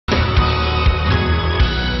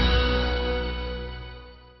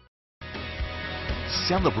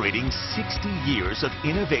celebrating 60 years of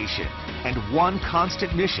innovation and one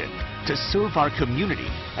constant mission to serve our community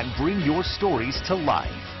and bring your stories to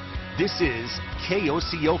life. This is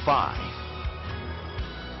KOCO 5.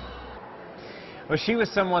 Well, she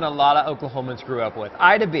was someone a lot of Oklahomans grew up with.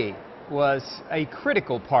 Ida B was a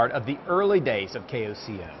critical part of the early days of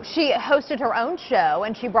KOCO. She hosted her own show,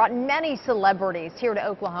 and she brought many celebrities here to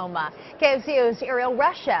Oklahoma. KOCO's Ariel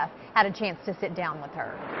Reshef had a chance to sit down with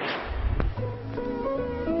her.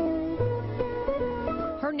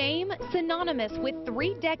 Her name synonymous with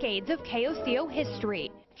 3 decades of KOCO history.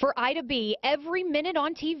 For Ida B, every minute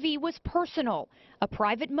on TV was personal, a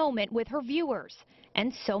private moment with her viewers,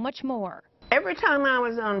 and so much more. Every time I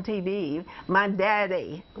was on TV, my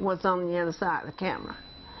daddy was on the other side of the camera,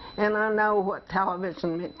 and I know what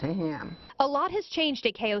television meant to him. A lot has changed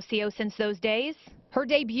at KOCO since those days. Her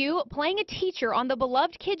debut playing a teacher on the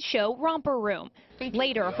beloved kids show Romper Room.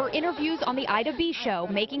 Later, her interviews on the Ida B show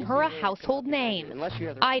making her a household name.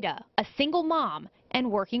 Ida, a single mom and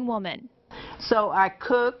working woman. So I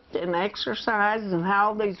cooked and exercised and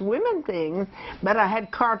all these women things, but I had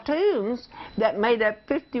cartoons that made up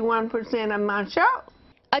 51% of my show.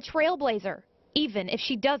 A trailblazer, even if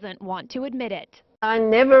she doesn't want to admit it. I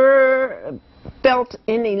never felt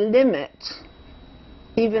any limits,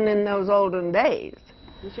 even in those olden days.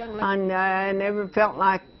 I never felt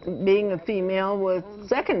like being a female was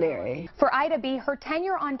secondary. For Ida B, her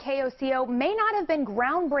tenure on KOCO may not have been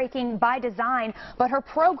groundbreaking by design, but her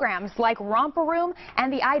programs like Romper Room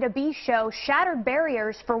and the Ida B show shattered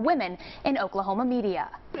barriers for women in Oklahoma media.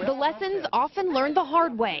 The lessons often learned the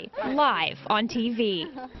hard way, live on TV.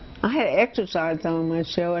 I had exercise on my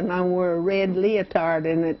show, and I wore a red leotard,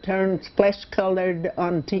 and it turns flesh-colored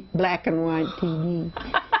on black and white TV.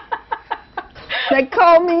 They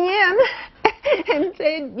called me in and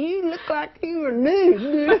said, "You look like you were nude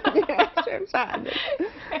doing exercises."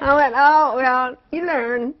 I went, "Oh, well, you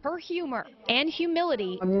learn." Her humor and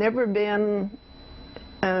humility. I've never been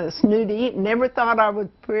snooty, never thought I was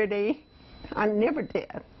pretty. I never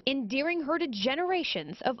did. Endearing her to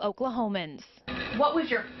generations of Oklahomans. What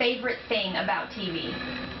was your favorite thing about TV?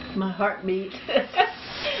 My heartbeat.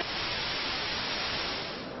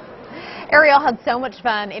 Ariel had so much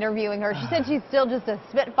fun interviewing her. She said she's still just a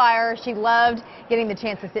spitfire. She loved getting the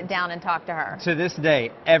chance to sit down and talk to her. To this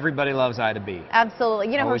day, everybody loves Ida B. Absolutely.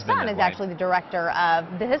 You know, Always her been son that is way. actually the director of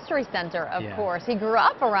the History Center, of Yeah. course. He grew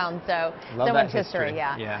up around so Love that much history. history.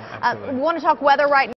 Yeah. Yeah, absolutely. We want to talk weather right now.